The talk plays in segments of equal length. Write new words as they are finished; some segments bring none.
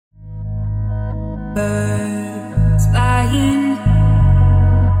Birds flying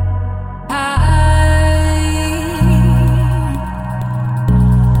high.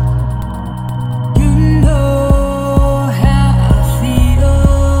 You know how I feel.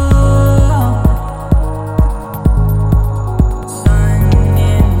 Sun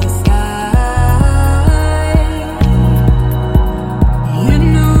in the sky. You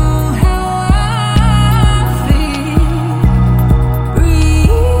know how I feel.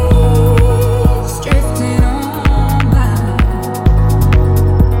 Breeze drifting on by.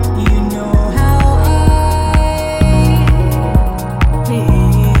 You know how I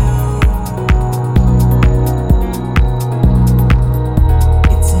feel.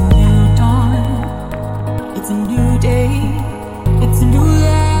 It's a new dawn. It's a new day. It's a new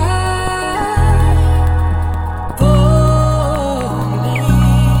life for me.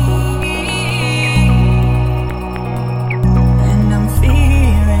 And I'm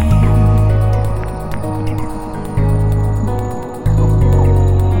feeling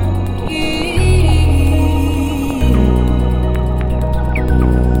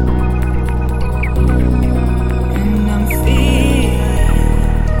and I'm feeling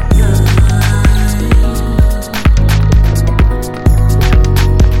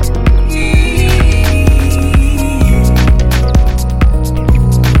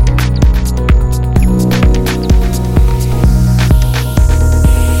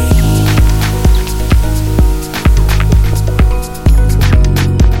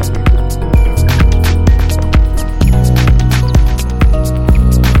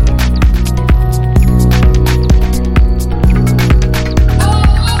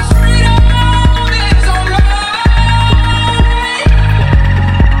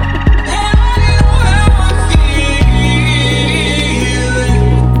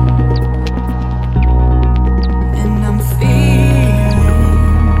and I'm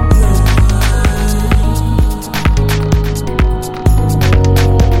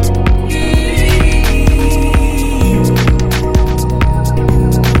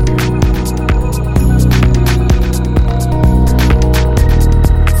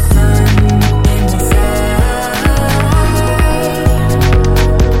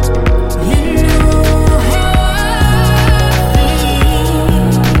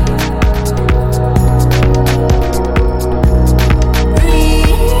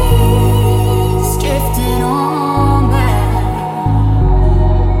drifting on by.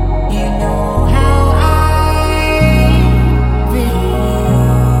 You know how I feel.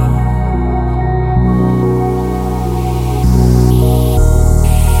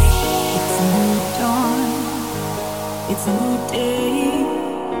 It's a new dawn. It's a new day.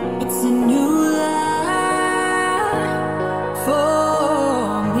 It's a new life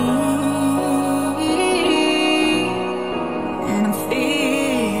for me. And I'm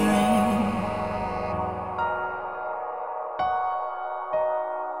feeling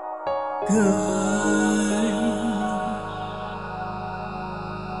good.